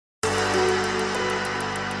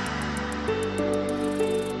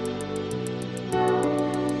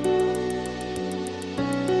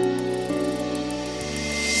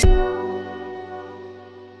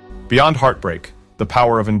Beyond heartbreak, the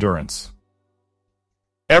power of endurance.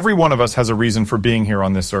 Every one of us has a reason for being here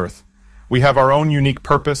on this earth. We have our own unique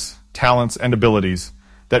purpose, talents, and abilities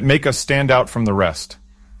that make us stand out from the rest.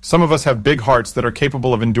 Some of us have big hearts that are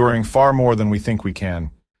capable of enduring far more than we think we can.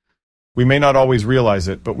 We may not always realize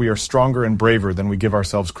it, but we are stronger and braver than we give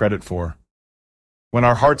ourselves credit for. When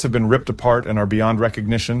our hearts have been ripped apart and are beyond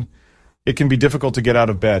recognition, it can be difficult to get out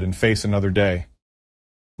of bed and face another day.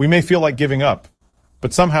 We may feel like giving up,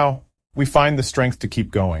 but somehow we find the strength to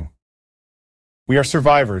keep going. We are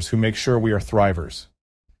survivors who make sure we are thrivers.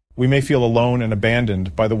 We may feel alone and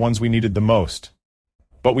abandoned by the ones we needed the most,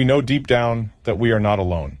 but we know deep down that we are not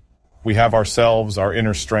alone. We have ourselves, our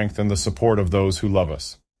inner strength, and the support of those who love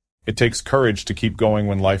us. It takes courage to keep going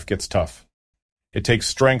when life gets tough. It takes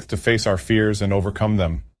strength to face our fears and overcome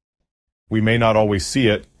them. We may not always see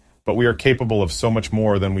it, but we are capable of so much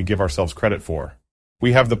more than we give ourselves credit for.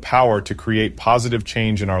 We have the power to create positive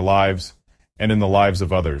change in our lives and in the lives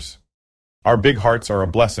of others. Our big hearts are a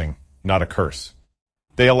blessing, not a curse.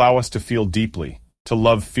 They allow us to feel deeply, to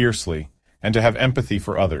love fiercely, and to have empathy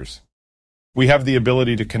for others. We have the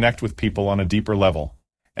ability to connect with people on a deeper level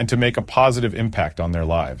and to make a positive impact on their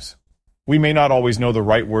lives. We may not always know the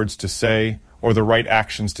right words to say or the right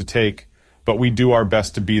actions to take, but we do our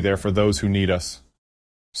best to be there for those who need us.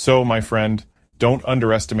 So, my friend, don't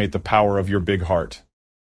underestimate the power of your big heart.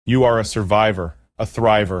 You are a survivor, a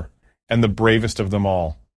thriver, and the bravest of them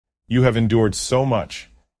all. You have endured so much,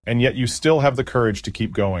 and yet you still have the courage to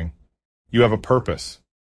keep going. You have a purpose,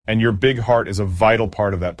 and your big heart is a vital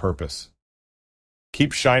part of that purpose.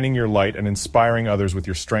 Keep shining your light and inspiring others with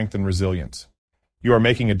your strength and resilience. You are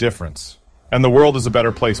making a difference, and the world is a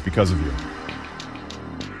better place because of you.